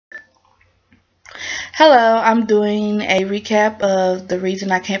Hello, I'm doing a recap of The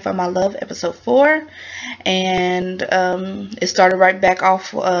Reason I Can't Find My Love, episode 4. And it started right back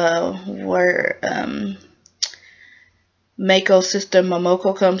off where Mako's sister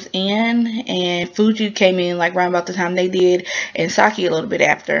Momoko comes in, and Fuji came in like right about the time they did, and Saki a little bit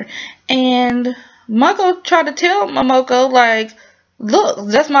after. And Mako tried to tell Momoko, like, look,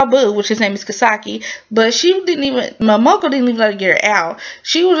 that's my boo, which his name is Kasaki. But Momoko didn't even let her get her out.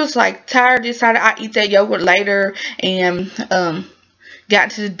 She was just like tired, decided I eat that yogurt later, and got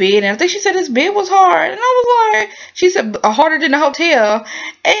into the bed. And I think she said his bed was hard. And I was like, she said, harder than the hotel.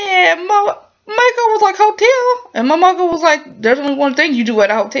 And Mako was like, hotel? And Momoko was like, there's only one thing you do at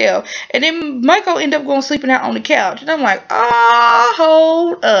a hotel. And then Mako ended up going sleeping out on the couch. And I'm like,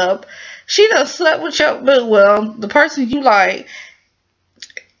 hold up. She done slept with your boo. Well, the person you like,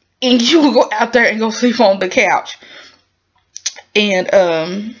 and you will go out there and go sleep on the couch. And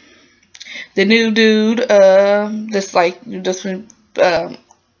the new dude just been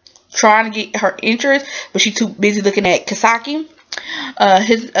trying to get her interest, but she's too busy looking at Kasaki. I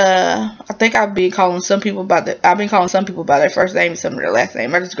think I've been calling some people by their first name and some of their last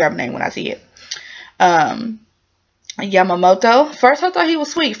name. I just grab a name when I see it. Yamamoto. First, I thought he was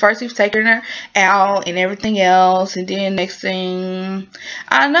sweet. First, he was taking her out and everything else, and then next thing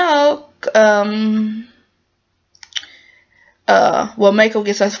I know, Mako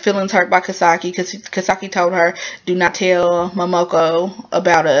gets her feelings hurt by Kasaki because Kasaki told her, "Do not tell Momoko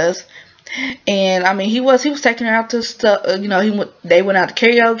about us." And I mean, he's taking her out to stuff. They went out to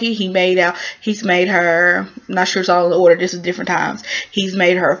karaoke. He's made her. I'm not sure it's all in order. This is different times. He's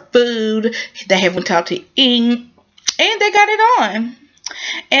made her food. They have went out to eat. And they got it on.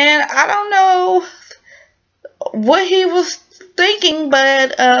 And I don't know what he was thinking,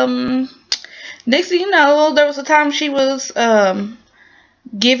 but next thing you know, there was a time she was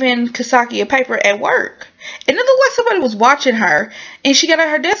giving Kasaki a paper at work. And it looked like somebody was watching her. And she got at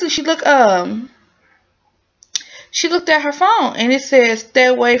her desk and she looked at her phone and it says, "Stay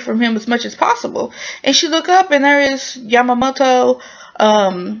away from him as much as possible." And she looked up and there is Yamamoto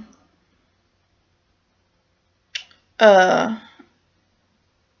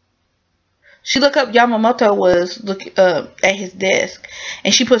she looked up. Yamamoto was looking at his desk,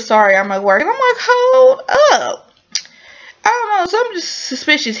 and she put "sorry, I'm at work." And I'm like, hold up. I don't know, something just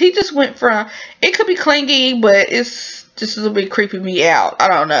suspicious. He just went from, it could be clingy, but it's just a little bit creeping me out. I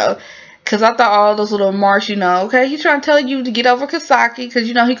don't know, because I thought all those little marks, okay, he's trying to tell you to get over Kasaki, because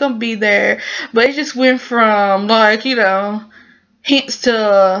he gonna be there. But it just went from like, hints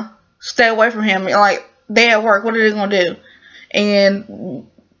to stay away from him, and like, they at work, what are they gonna do? And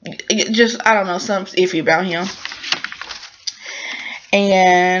just, I don't know, something's iffy about him.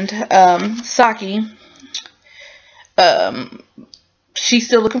 And Saki, she's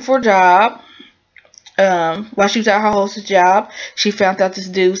still looking for a job. While she was at her hostess job, she found out this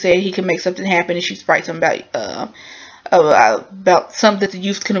dude said he could make something happen, and she writes something about something that the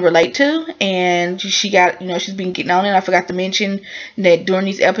youth can relate to. And she got, she's been getting on it. I forgot to mention that during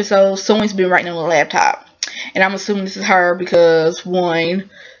these episodes, someone's been writing on the laptop. And I'm assuming this is her because, one,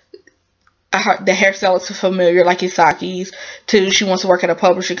 the hairstyle is familiar, like Isaki's. Two, she wants to work at a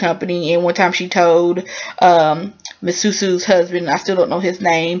publishing company. And one time she told Misusu's husband, I still don't know his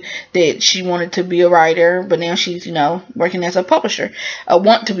name, that she wanted to be a writer. But now she's, working as a publisher.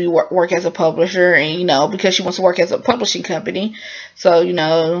 Want to be work as a publisher. And, because she wants to work as a publishing company. So,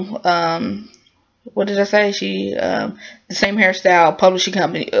 what did I say? She, the same hairstyle, publishing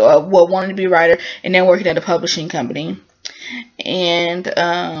company, wanted to be a writer, and then working at a publishing company. And,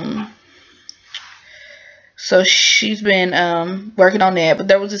 so she's been, working on that. But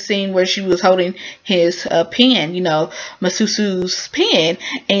there was a scene where she was holding his, pen, Masusu's pen,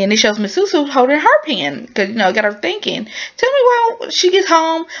 and it shows Masusu holding her pen, because, it got her thinking, tell me why she gets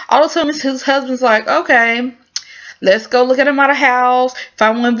home, all of a sudden his husband's like, okay, let's go look at him out of house,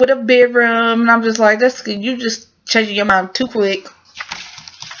 find one with a bedroom. And I'm just like, you just changing your mind too quick.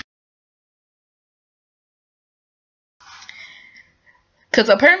 Because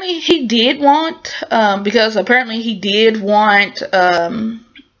apparently he did want,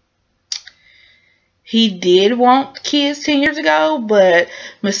 he did want kids 10 years ago, but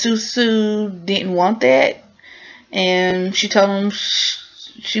Masusu didn't want that. And she told him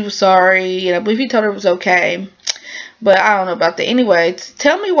she was sorry, and I believe he told her it was okay. But I don't know about that. Anyway,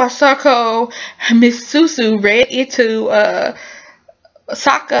 tell me why Saka ran into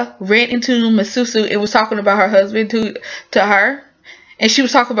Misusu and was talking about her husband to her. And she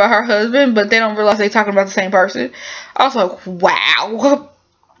was talking about her husband, but they don't realize they're talking about the same person. I was like, wow.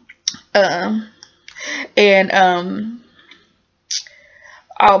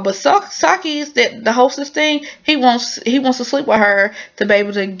 Oh, but Saki's that the hostess thing. He wants to sleep with her to be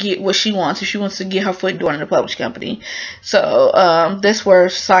able to get what she wants. If she wants to get her foot in the publishing company, so that's where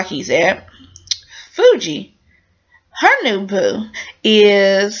Saki's at. Fuji, her new boo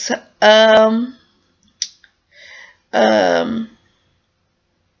is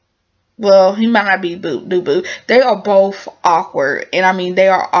well, he might not be new boo. They are both awkward, and I mean they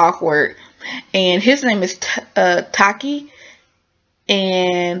are awkward. And his name is Taki,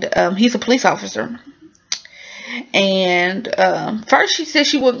 and he's a police officer. And first she said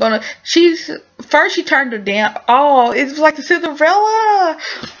she wasn't gonna. First she turned her down. Oh, it was like a Cinderella.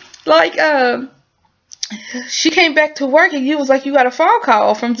 Like she came back to work and you was like, you got a phone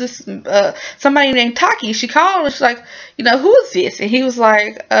call from this somebody named Taki. She called and she's like, you know, who is this? And he was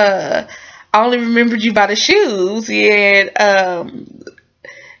like, I only remembered you by the shoes.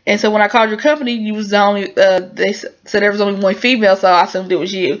 And so when I called your company, you was the only, they said there was only one female, so I assumed it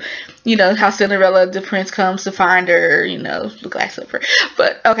was you. You know, how Cinderella, the prince comes to find her, you know, the glass slipper.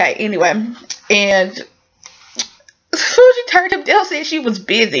 But, okay, anyway. And Fuji turned him down, said she was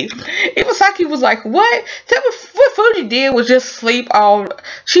busy. Iwasaki was like, what? Tell me what Fuji did was just sleep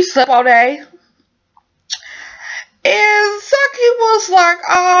she slept all day. And Saki was like,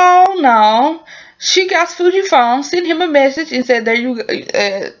 oh no. She got Fuji's phone, sent him a message, and said, there you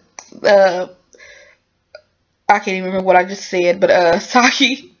go. I can't even remember what I just said, but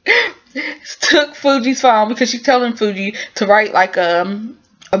Saki took Fuji's phone because she telling Fuji to write like a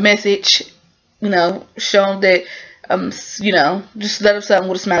message, you know, show him that, you know, just let him something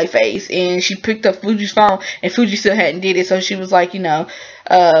with a smiley face. And she picked up Fuji's phone, and Fuji still hadn't did it, so she was like, you know,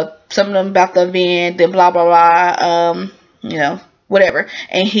 something about the event, then blah blah blah, you know, whatever.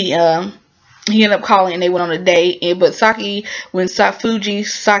 And he ended up calling and they went on a date. But Saki, when Fuji,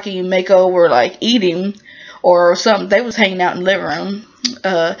 Saki, and Mako were like eating or something, they was hanging out in the living room.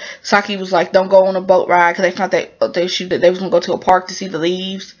 Saki was like, don't go on a boat ride because they found that they was going to go to a park to see the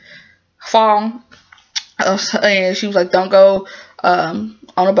leaves fall. And she was like, don't go on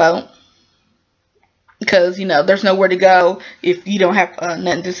a boat because, you know, there's nowhere to go if you don't have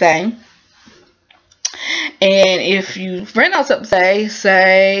nothing to say. And if you ran out something to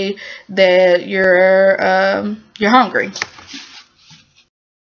say that you're hungry.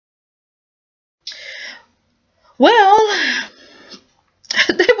 Well,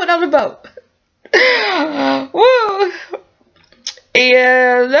 they went on the boat. Woo!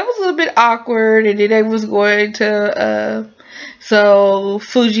 And that was a little bit awkward. And then they was going to, so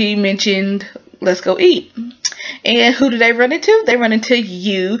Fuji mentioned, let's go eat. And who do they run into? They run into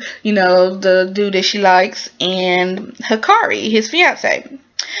you know, the dude that she likes, and Hikari, his fiance.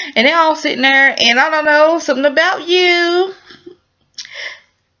 And they're all sitting there, and I don't know, something about you.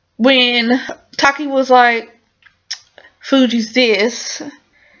 When Taki was like, Fuji's this,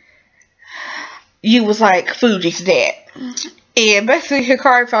 you was like, Fuji's that. And basically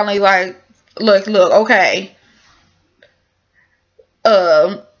Hikari finally like, look, okay.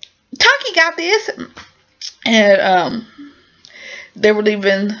 Taki got this. And they were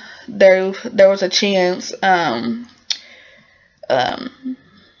leaving. There was a chance. They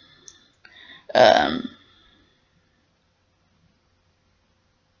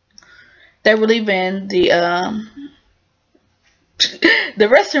were leaving the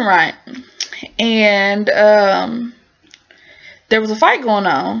restaurant, and there was a fight going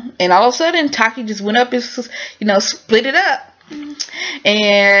on, and all of a sudden Taki just went up and, you know, split it up.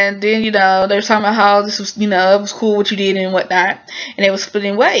 And then, you know, they were talking about how this was, you know, it was cool what you did and whatnot. And they were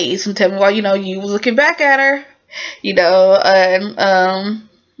splitting ways. And tell me why, you know, you was looking back at her. You know, and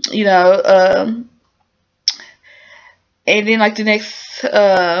and then like the next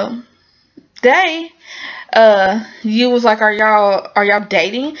day, you was like, are y'all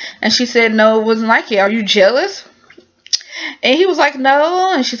dating? And she said, no, it wasn't like it. Are you jealous? And he was like,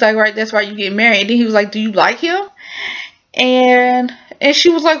 no. And she's like, right, that's why you get married. And then he was like, do you like him? And she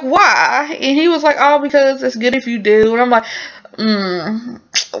was like, why? And he was like, oh, because it's good if you do. And I'm like, why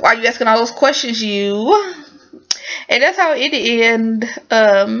are you asking all those questions, you? And that's how it ended.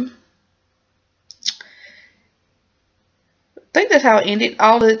 I think that's how it ended.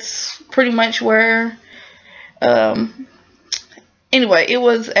 All it's pretty much where, anyway, it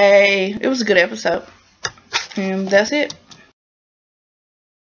was a good episode. And that's it.